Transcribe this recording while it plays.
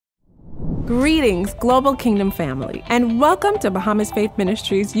Greetings, Global Kingdom family, and welcome to Bahamas Faith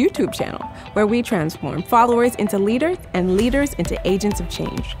Ministries YouTube channel, where we transform followers into leaders and leaders into agents of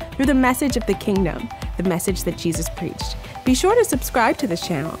change through the message of the kingdom, the message that Jesus preached. Be sure to subscribe to this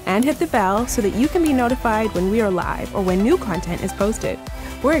channel and hit the bell so that you can be notified when we are live or when new content is posted.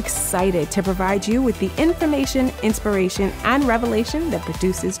 We're excited to provide you with the information, inspiration, and revelation that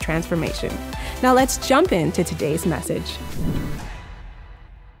produces transformation. Now let's jump into today's message.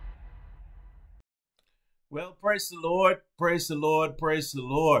 Well, praise the Lord, praise the Lord, praise the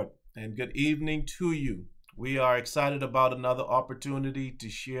Lord, and good evening to you. We are excited about another opportunity to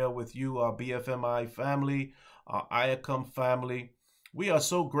share with you, our BFMI family, our IACOM family. We are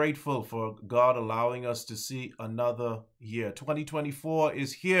so grateful for God allowing us to see another year. 2024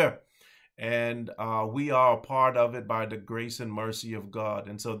 is here, and we are a part of it by the grace and mercy of God.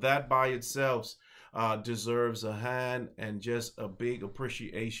 And so that by itself deserves a hand and just a big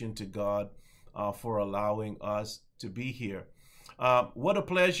appreciation to God for allowing us to be here. What a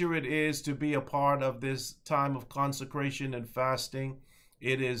pleasure it is to be a part of this time of consecration and fasting.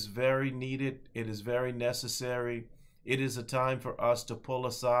 It is very needed. It is very necessary. It is a time for us to pull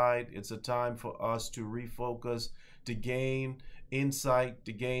aside. It's a time for us to refocus, to gain insight,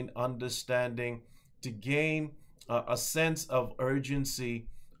 to gain understanding, to gain a sense of urgency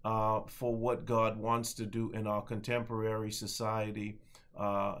for what God wants to do in our contemporary society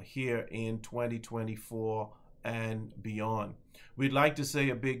here in 2024 and beyond. We'd like to say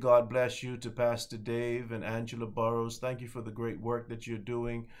a big God bless you to Pastor Dave and Angela Burrows. Thank you for the great work that you're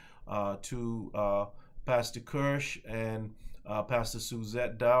doing. To Pastor Kirsch and Pastor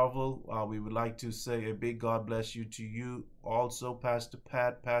Suzette Darville, we would like to say a big God bless you to you. Also, Pastor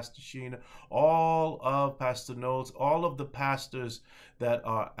Pat, Pastor Sheena, all of Pastor Knowles, all of the pastors that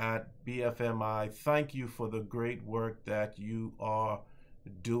are at BFMI, thank you for the great work that you are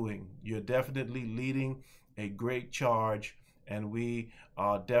doing. You're definitely leading a great charge, and we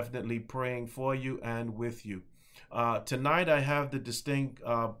are definitely praying for you and with you. Tonight I have the distinct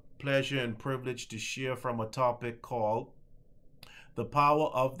pleasure and privilege to share from a topic called the power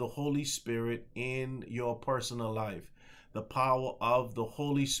of the Holy Spirit in your personal life. The power of the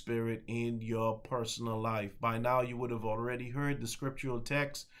Holy Spirit in your personal life. By now you would have already heard the scriptural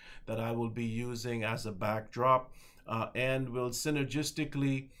text that I will be using as a backdrop, and will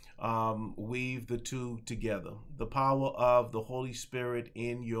synergistically weave the two together. The power of the Holy Spirit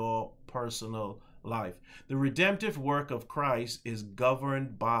in your personal life. The redemptive work of Christ is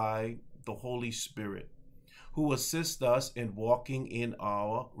governed by the Holy Spirit, who assists us in walking in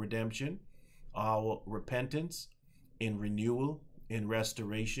our redemption, our repentance, in renewal, in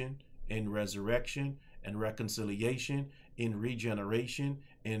restoration, in resurrection, and reconciliation, in regeneration,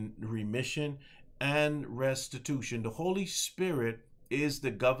 in remission, and restitution. The Holy Spirit is the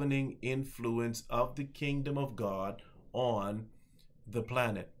governing influence of the kingdom of God on the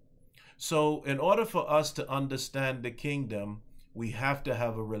planet. So in order for us to understand the kingdom, we have to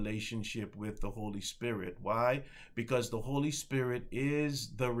have a relationship with the Holy Spirit. Why? Because the Holy Spirit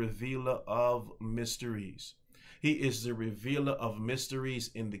is the revealer of mysteries. He is the revealer of mysteries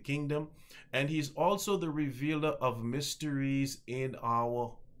in the kingdom, and he's also the revealer of mysteries in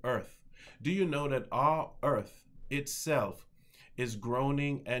our earth. Do you know that our earth itself is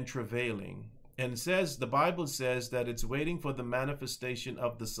groaning and travailing? And the Bible says that it's waiting for the manifestation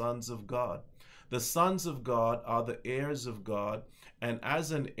of the sons of God. The sons of God are the heirs of God, and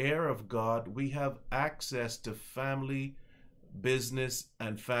as an heir of God, we have access to family business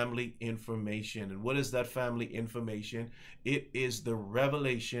and family information. And what is that family information? It is the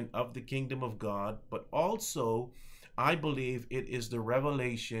revelation of the kingdom of God, but also I believe it is the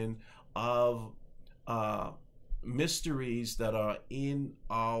revelation of mysteries that are in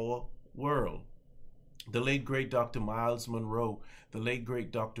our world. The late great Dr. Miles Monroe, the late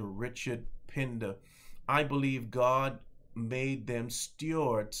great Dr. Richard Pinder, I believe God made them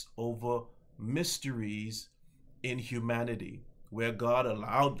stewards over mysteries in humanity, where God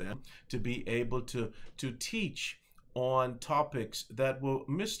allowed them to be able to teach on topics that were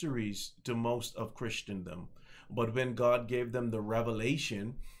mysteries to most of Christendom. But when God gave them the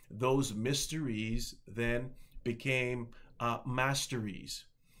revelation, those mysteries then became masteries.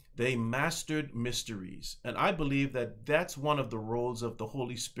 They mastered mysteries. And I believe that that's one of the roles of the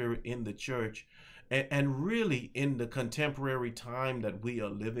Holy Spirit in the church, and really in the contemporary time that we are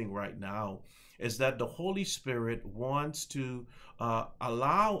living right now, is that the Holy Spirit wants to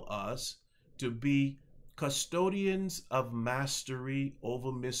allow us to be custodians of mastery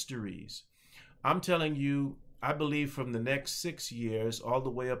over mysteries. I'm telling you, I believe from the next 6 years all the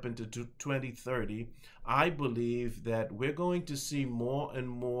way up into 2030, I believe that we're going to see more and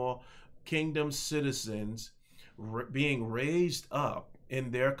more kingdom citizens being raised up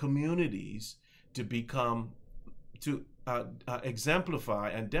in their communities to become, to exemplify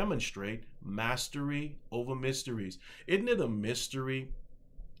and demonstrate mastery over mysteries. Isn't it a mystery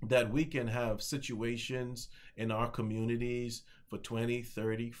that we can have situations in our communities for 20,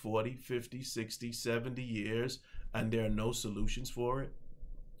 30, 40, 50, 60, 70 years and there are no solutions for it?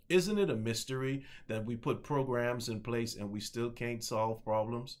 Isn't it a mystery that we put programs in place and we still can't solve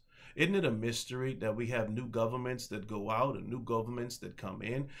problems? Isn't it a mystery that we have new governments that go out and new governments that come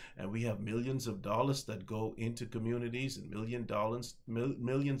in, and we have millions of dollars that go into communities and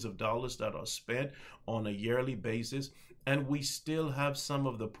millions of dollars that are spent on a yearly basis, and we still have some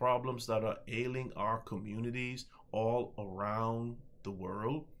of the problems that are ailing our communities all around the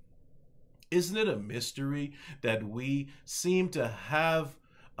world? Isn't it a mystery that we seem to have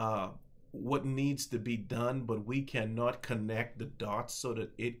what needs to be done, but we cannot connect the dots so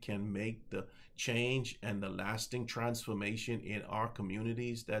that it can make the change and the lasting transformation in our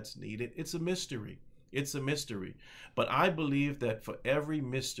communities that's needed? It's a mystery. It's a mystery. But I believe that for every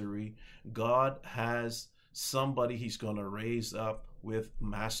mystery, God has somebody he's going to raise up with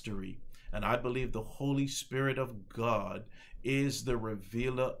mastery. And I believe the Holy Spirit of God is the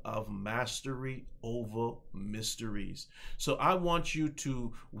revealer of mastery over mysteries. So I want you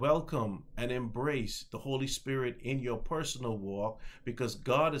to welcome and embrace the Holy Spirit in your personal walk, because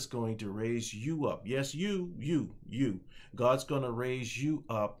God is going to raise you up. Yes, you. God's going to raise you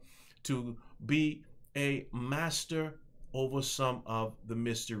up to be a master over some of the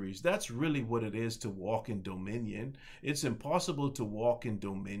mysteries. That's really what it is to walk in dominion. It's impossible to walk in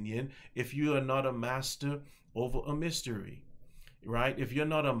dominion if you are not a master over a mystery, right? If you're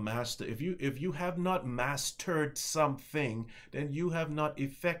not a master, if you have not mastered something, then you have not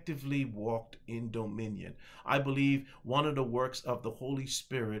effectively walked in dominion. I believe one of the works of the Holy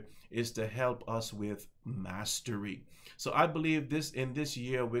Spirit is to help us with mastery. So I believe in this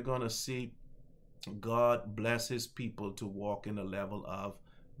year we're going to see God bless his people to walk in a level of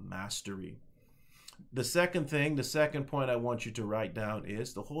mastery. The second point I want you to write down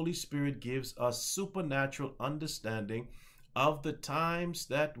is the Holy Spirit gives us supernatural understanding of the times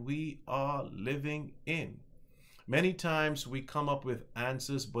that we are living in. Many times we come up with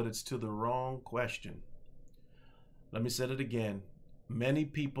answers, but it's to the wrong question. Let me say it again. Many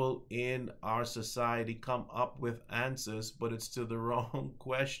people in our society come up with answers, but it's to the wrong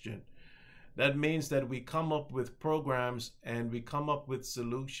question. That means that we come up with programs and we come up with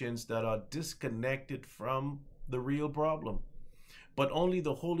solutions that are disconnected from the real problem. But only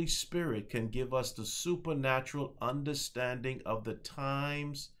the Holy Spirit can give us the supernatural understanding of the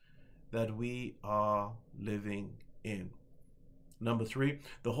times that we are living in. Number 3,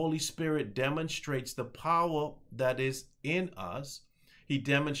 the Holy Spirit demonstrates the power that is in us. He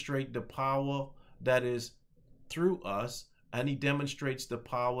demonstrates the power that is through us, and he demonstrates the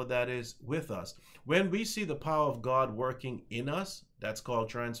power that is with us. When we see the power of God working in us, that's called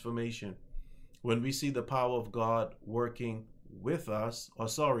transformation. When we see the power of God working with us,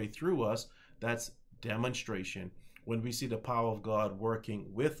 through us, that's demonstration. When we see the power of God working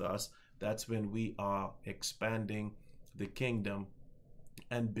with us, that's when we are expanding the kingdom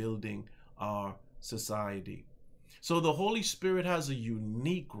and building our society. So the Holy Spirit has a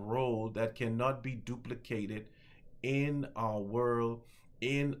unique role that cannot be duplicated in our world,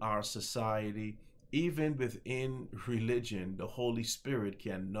 in our society, even within religion. The Holy Spirit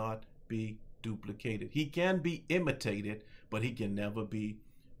cannot be duplicated. He can be imitated, but he can never be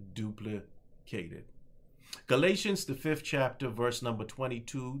duplicated. Galatians, the 5th chapter, verse number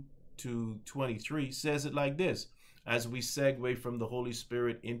 22 to 23 says it like this, as we segue from the Holy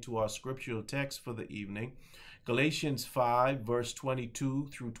Spirit into our scriptural text for the evening. Galatians 5, verse 22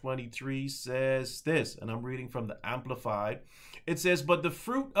 through 23 says this, and I'm reading from the Amplified. It says, "But the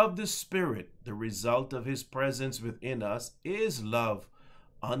fruit of the Spirit, the result of his presence within us, is love,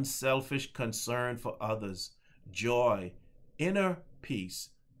 unselfish concern for others, joy, inner peace,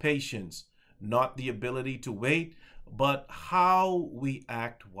 patience, not the ability to wait, but how we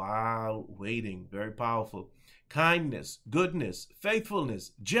act while waiting." Very powerful. Kindness, goodness,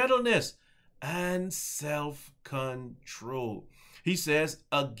 faithfulness, gentleness, and self-control. He says,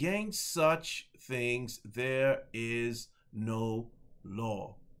 against such things there is no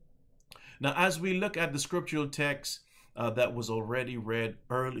law. Now, as we look at the scriptural text that was already read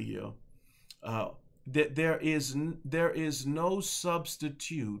earlier, there is no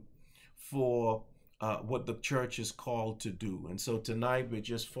substitute for what the church is called to do. And so tonight we're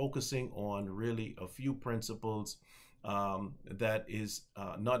just focusing on really a few principles that is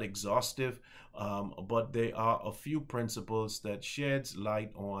not exhaustive, but they are a few principles that sheds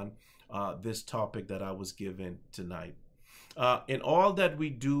light on this topic that I was given tonight. In all that we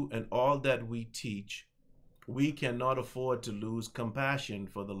do and all that we teach, we cannot afford to lose compassion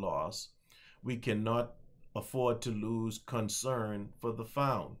for the lost. We cannot afford to lose concern for the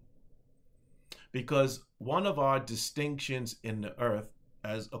found. Because one of our distinctions in the earth,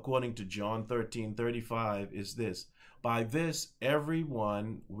 as according to John 13:35, is this: by this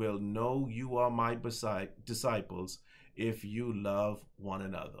everyone will know you are my disciples if you love one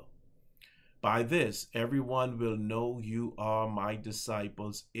another. By this everyone will know you are my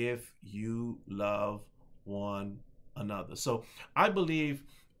disciples if you love one another. So I believe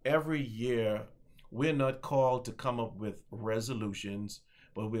every year we're not called to come up with resolutions,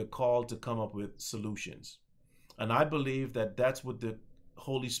 but we're called to come up with solutions. And I believe that that's what the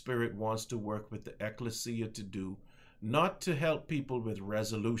Holy Spirit wants to work with the ecclesia to do, not to help people with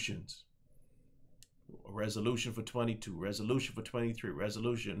resolutions. A resolution for 22, resolution for 23,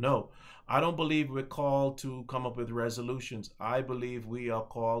 resolution. No, I don't believe we're called to come up with resolutions. I believe we are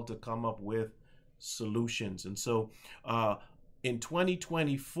called to come up with solutions. And so in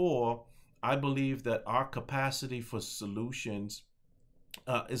 2024, I believe that our capacity for solutions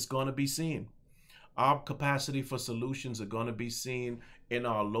is going to be seen. Our capacity for solutions are going to be seen in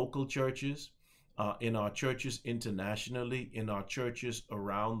our local churches, in our churches internationally, in our churches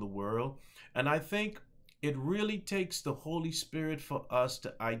around the world. And I think it really takes the Holy Spirit for us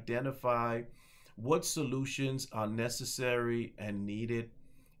to identify what solutions are necessary and needed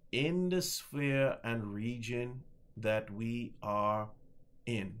in the sphere and region that we are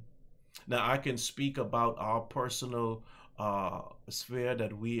in. Now, I can speak about our personal sphere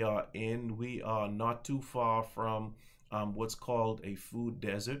that we are in. We are not too far from what's called a food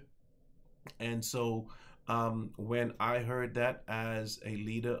desert. And so when I heard that as a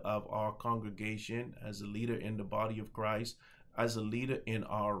leader of our congregation, as a leader in the body of Christ, as a leader in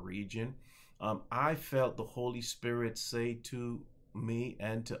our region, I felt the Holy Spirit say to me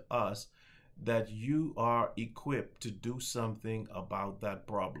and to us that you are equipped to do something about that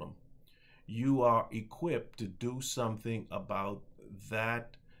problem. You are equipped to do something about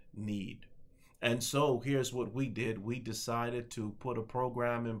that need. And so here's what we did. We decided to put a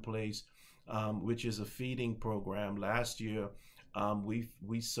program in place, which is a feeding program. Last year,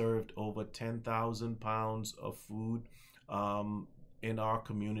 we served over 10,000 pounds of food in our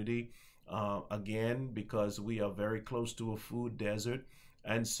community. Again, because we are very close to a food desert.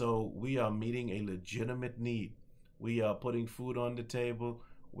 And so we are meeting a legitimate need. We are putting food on the table.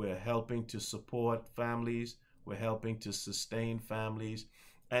 We're helping to support families. We're helping to sustain families.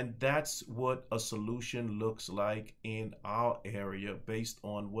 And that's what a solution looks like in our area based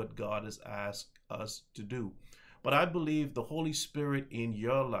on what God has asked us to do. But I believe the Holy Spirit in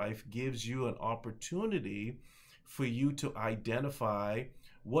your life gives you an opportunity for you to identify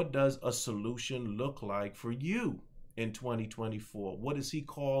what does a solution look like for you in 2024. What has He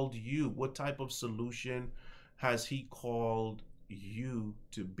called you? What type of solution has He called you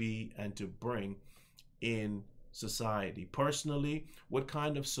to be and to bring in society? Personally, what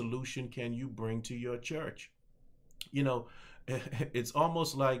kind of solution can you bring to your church? You know, it's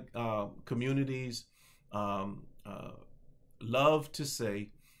almost like communities love to say,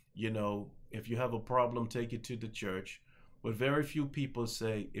 you know, if you have a problem, take it to the church. But very few people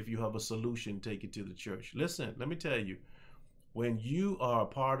say, if you have a solution, take it to the church. Listen, let me tell you, when you are a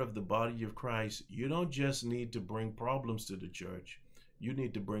part of the body of Christ, you don't just need to bring problems to the church. You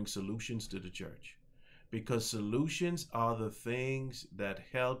need to bring solutions to the church. Because solutions are the things that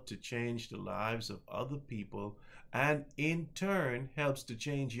help to change the lives of other people and in turn helps to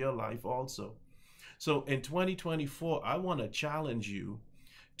change your life also. So in 2024, I want to challenge you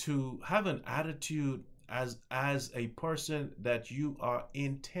to have an attitude as a person that you are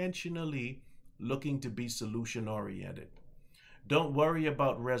intentionally looking to be solution oriented. Don't worry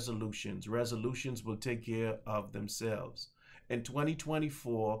about resolutions. Resolutions will take care of themselves. In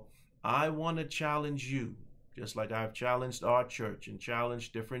 2024, I want to challenge you, just like I've challenged our church and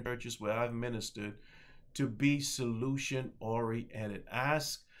challenged different churches where I've ministered, to be solution oriented.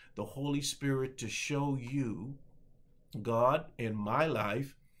 Ask the Holy Spirit to show you, God, in my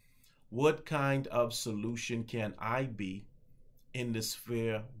life, what kind of solution can I be in the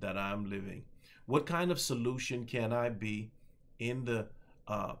sphere that I'm living? What kind of solution can I be in the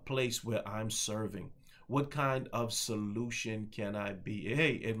place where I'm serving? What kind of solution can I be?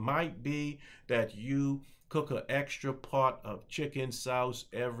 Hey, it might be that you cook an extra pot of chicken sauce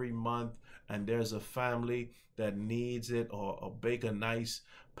every month and there's a family that needs it, or bake a nice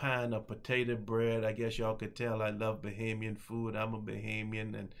pan of potato bread. I guess y'all could tell I love Bahamian food. I'm a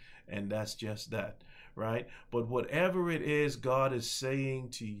Bahamian, and that's just that, right? But whatever it is God is saying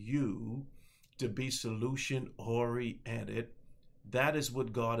to you to be solution oriented, that is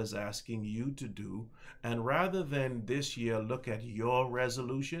what God is asking you to do. And rather than this year look at your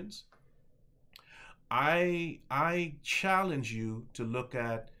resolutions, I challenge you to look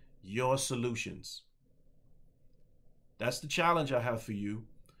at your solutions. That's the challenge I have for you,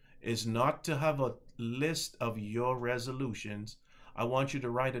 is not to have a list of your resolutions. I want you to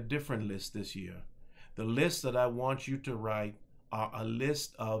write a different list this year. The list that I want you to write are a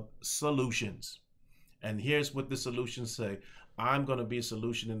list of solutions. And here's what the solutions say. I'm going to be a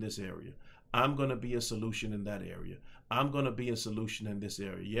solution in this area. I'm going to be a solution in that area. I'm going to be a solution in this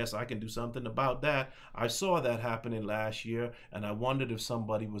area. Yes, I can do something about that. I saw that happening last year, and I wondered if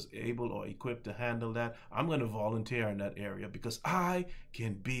somebody was able or equipped to handle that. I'm going to volunteer in that area because I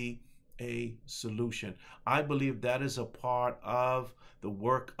can be a solution. I believe that is a part of the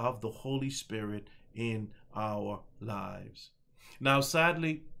work of the Holy Spirit in our lives. Now,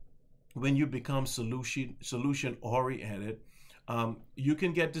 sadly, when you become solution oriented, you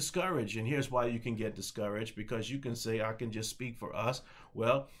can get discouraged. And here's why you can get discouraged, because you can say, I can just speak for us.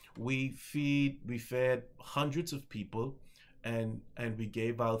 Well, we fed hundreds of people, and we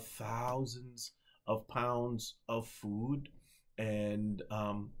gave out thousands of pounds of food. And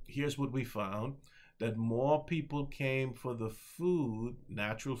here's what we found, that more people came for the food,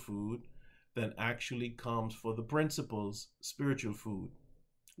 natural food, than actually comes for the principles, spiritual food.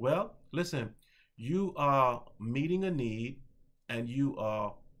 Well, listen, you are meeting a need, and you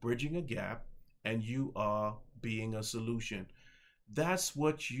are bridging a gap, and you are being a solution. That's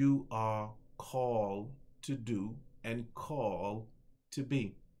what you are called to do and called to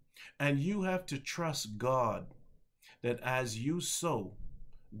be. And you have to trust God that as you sow,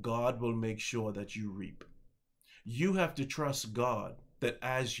 God will make sure that you reap. You have to trust God that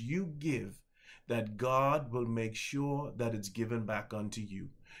as you give, that God will make sure that it's given back unto you.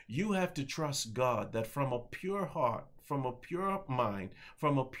 You have to trust God that from a pure heart, from a pure mind,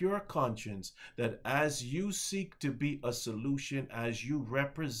 from a pure conscience, that as you seek to be a solution, as you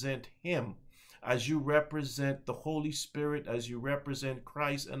represent Him, as you represent the Holy Spirit, as you represent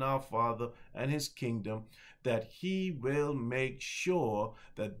Christ and our Father and His kingdom, that He will make sure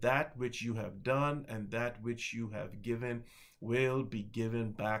that that which you have done and that which you have given will be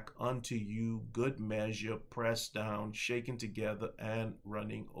given back unto you, good measure, pressed down, shaken together, and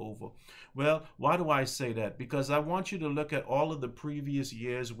running over. Well, why do I say that? Because I want you to look at all of the previous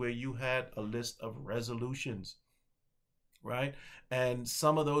years where you had a list of resolutions, right? And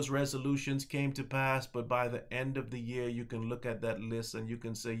some of those resolutions came to pass, but by the end of the year, you can look at that list and you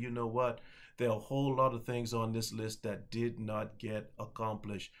can say, you know what? There are a whole lot of things on this list that did not get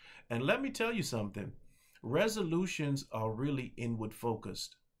accomplished. And let me tell you something. Resolutions are really inward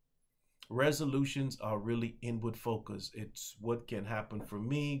focused. Resolutions are really inward focused. It's what can happen for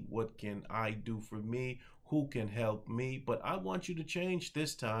me? What can I do for me? Who can help me? But I want you to change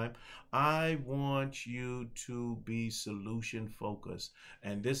this time. I want you to be solution focused.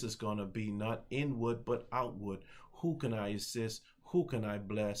 And this is going to be not inward, but outward. Who can I assist? Who can I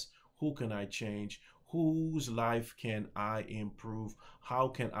bless? Who can I change? Whose life can I improve? How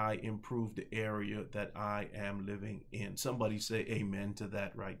can I improve the area that I am living in? Somebody say amen to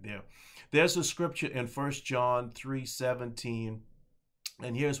that right there. There's a scripture in 1 John 3:17,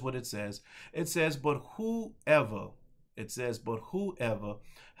 and here's what it says. It says, but whoever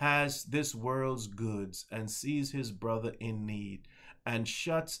has this world's goods and sees his brother in need and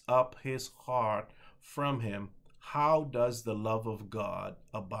shuts up his heart from him, how does the love of God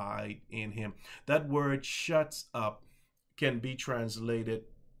abide in him? That word shuts up can be translated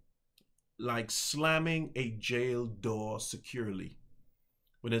like slamming a jail door securely.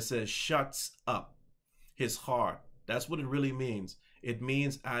 When it says shuts up his heart, that's what it really means. It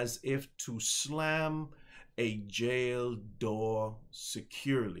means as if to slam a jail door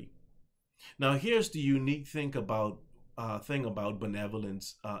securely. Now, here's the unique thing about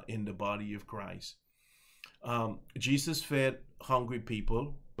benevolence in the body of Christ. Jesus fed hungry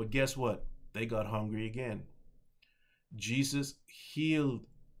people, but guess what? They got hungry again. Jesus healed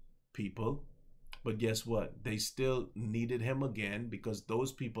people, but guess what? They still needed him again because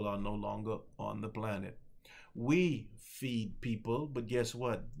those people are no longer on the planet. We feed people, but guess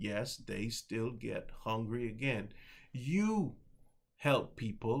what? Yes, they still get hungry again. You help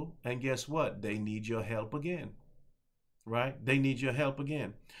people, and guess what? They need your help again. Right? They need your help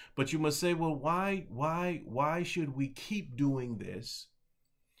again. But you must say, well, why should we keep doing this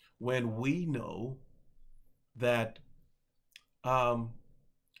when we know that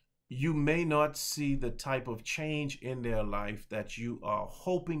you may not see the type of change in their life that you are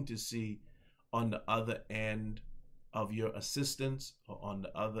hoping to see on the other end of your assistance or on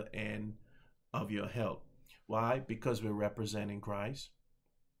the other end of your help. Why? Because we're representing Christ.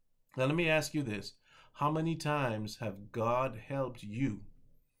 Now, let me ask you this. How many times have God helped you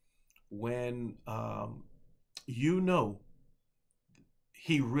when you know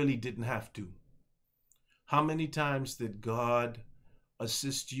he really didn't have to? How many times did God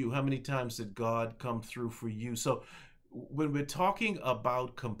assist you? How many times did God come through for you? So when we're talking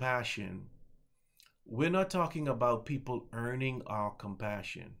about compassion, we're not talking about people earning our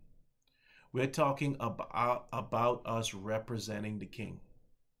compassion. We're talking about us representing the King.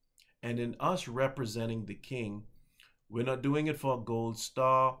 And in us representing the King, we're not doing it for a gold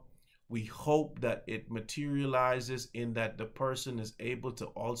star. We hope that it materializes in that the person is able to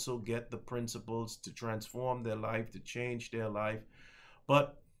also get the principles to transform their life, to change their life.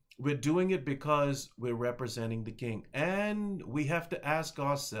 But we're doing it because we're representing the King. And we have to ask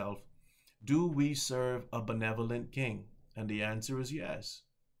ourselves, do we serve a benevolent King? And the answer is yes.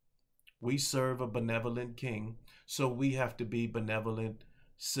 We serve a benevolent King, so we have to be benevolent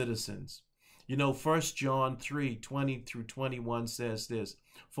citizens. You know, 1 John 3:20 through 21 says this,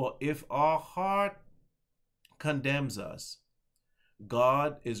 for if our heart condemns us,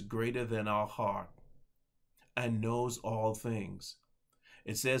 God is greater than our heart and knows all things.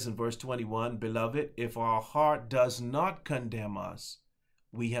 It says in verse 21, beloved, if our heart does not condemn us,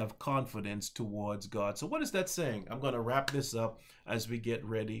 we have confidence towards God. So what is that saying? I'm going to wrap this up as we get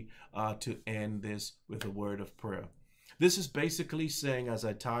ready to end this with a word of prayer. This is basically saying, as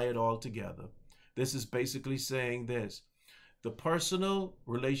I tie it all together, this is basically saying this: the personal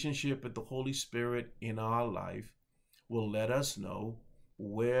relationship with the Holy Spirit in our life will let us know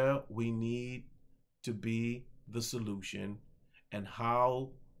where we need to be the solution and how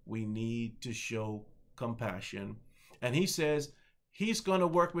we need to show compassion. And he says he's going to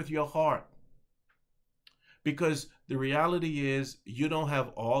work with your heart, because the reality is you don't have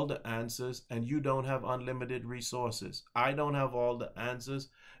all the answers and you don't have unlimited resources. I don't have all the answers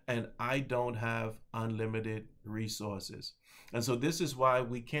and I don't have unlimited resources. And so this is why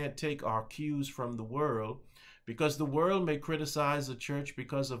we can't take our cues from the world, because the world may criticize the church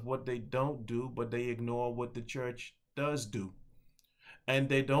because of what they don't do, but they ignore what the church does do. And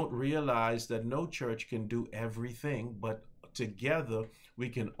they don't realize that no church can do everything, but together we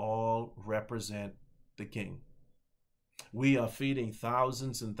can all represent the King. We are feeding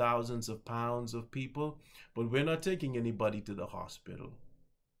thousands and thousands of pounds of people, but we're not taking anybody to the hospital.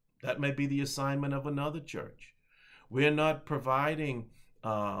 That may be the assignment of another church. We're not providing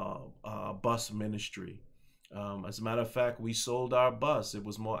bus ministry. As a matter of fact, we sold our bus. It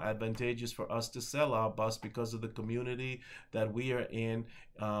was more advantageous for us to sell our bus because of the community that we are in.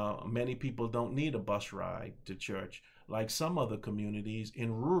 Many people don't need a bus ride to church, like some other communities,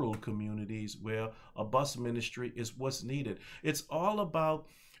 in rural communities where a bus ministry is what's needed. It's all about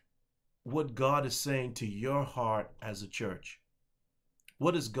what God is saying to your heart as a church.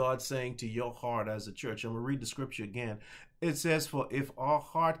 What is God saying to your heart as a church? I'm going to read the scripture again. It says, for if our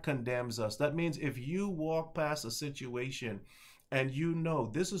heart condemns us, that means if you walk past a situation and you know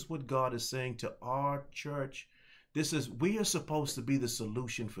this is what God is saying to our church, we are supposed to be the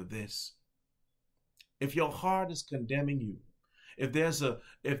solution for this. If your heart is condemning you, if there's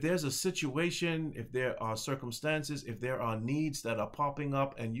a situation, if there are circumstances, if there are needs that are popping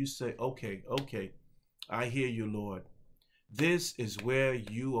up and you say, okay, I hear you, Lord. This is where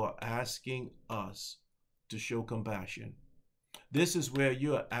you are asking us to show compassion. This is where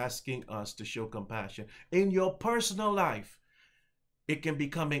you are asking us to show compassion. In your personal life, it can be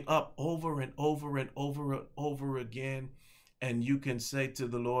coming up over and over and over and over again. And you can say to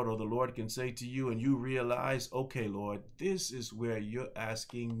the Lord, or the Lord can say to you, and you realize, okay, Lord, this is where you're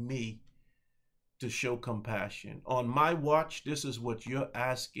asking me to show compassion. On my watch, this is what you're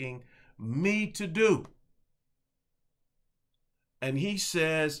asking me to do. And he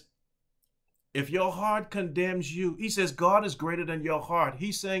says, if your heart condemns you, he says, God is greater than your heart.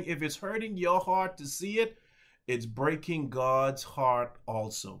 He's saying if it's hurting your heart to see it, it's breaking God's heart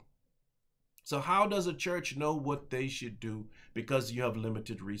also. So how does a church know what they should do because you have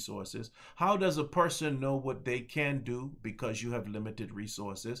limited resources? How does a person know what they can do because you have limited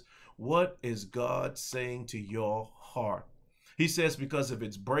resources? What is God saying to your heart? He says, because if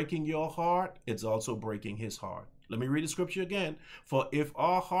it's breaking your heart, it's also breaking his heart. Let me read the scripture again. For if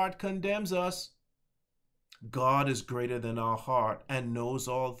our heart condemns us, God is greater than our heart and knows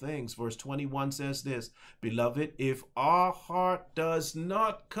all things. Verse 21 says this, beloved, if our heart does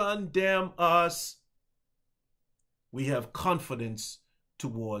not condemn us, we have confidence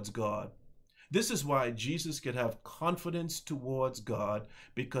towards God. This is why Jesus could have confidence towards God,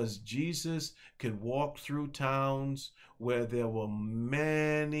 because Jesus could walk through towns where there were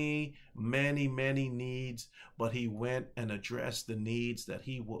many, many, many needs, but he went and addressed the needs that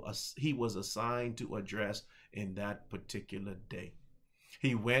he was assigned to address in that particular day.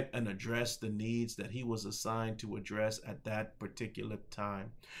 He went and addressed the needs that he was assigned to address at that particular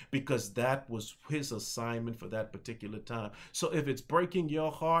time, because that was his assignment for that particular time. So if it's breaking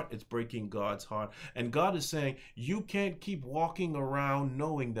your heart, it's breaking God's heart. And God is saying, you can't keep walking around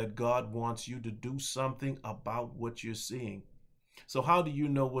knowing that God wants you to do something about what you're seeing. So how do you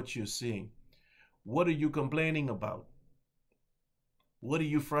know what you're seeing? What are you complaining about? What are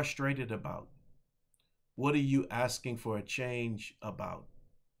you frustrated about? What are you asking for a change about?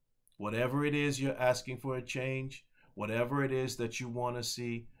 Whatever it is you're asking for a change, whatever it is that you want to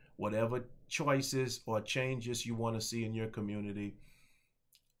see, whatever choices or changes you want to see in your community,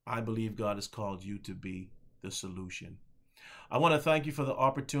 I believe God has called you to be the solution. I want to thank you for the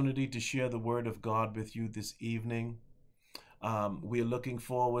opportunity to share the word of God with you this evening. We're looking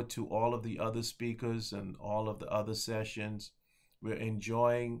forward to all of the other speakers and all of the other sessions. We're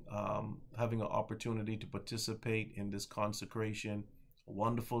enjoying having an opportunity to participate in this consecration. A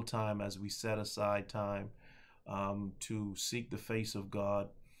wonderful time as we set aside time to seek the face of God.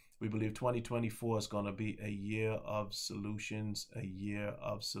 We believe 2024 is going to be a year of solutions, a year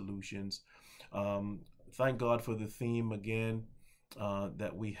of solutions. Thank God for the theme again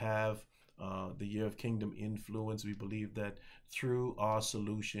that we have, the year of kingdom influence. We believe that through our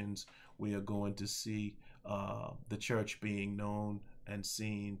solutions, we are going to see the church being known and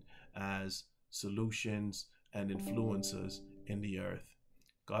seen as solutions and influencers in the earth.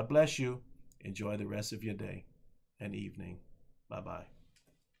 God bless you. Enjoy the rest of your day and evening. Bye-bye.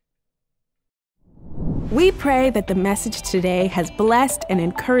 We pray that the message today has blessed and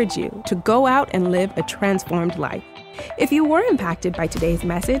encouraged you to go out and live a transformed life. If you were impacted by today's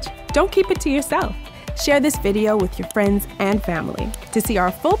message, don't keep it to yourself. Share this video with your friends and family. To see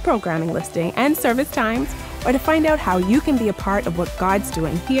our full programming listing and service times, or to find out how you can be a part of what God's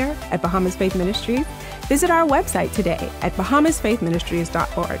doing here at Bahamas Faith Ministries, visit our website today at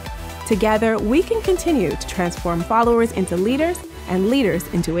bahamasfaithministries.org. Together, we can continue to transform followers into leaders and leaders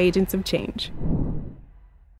into agents of change.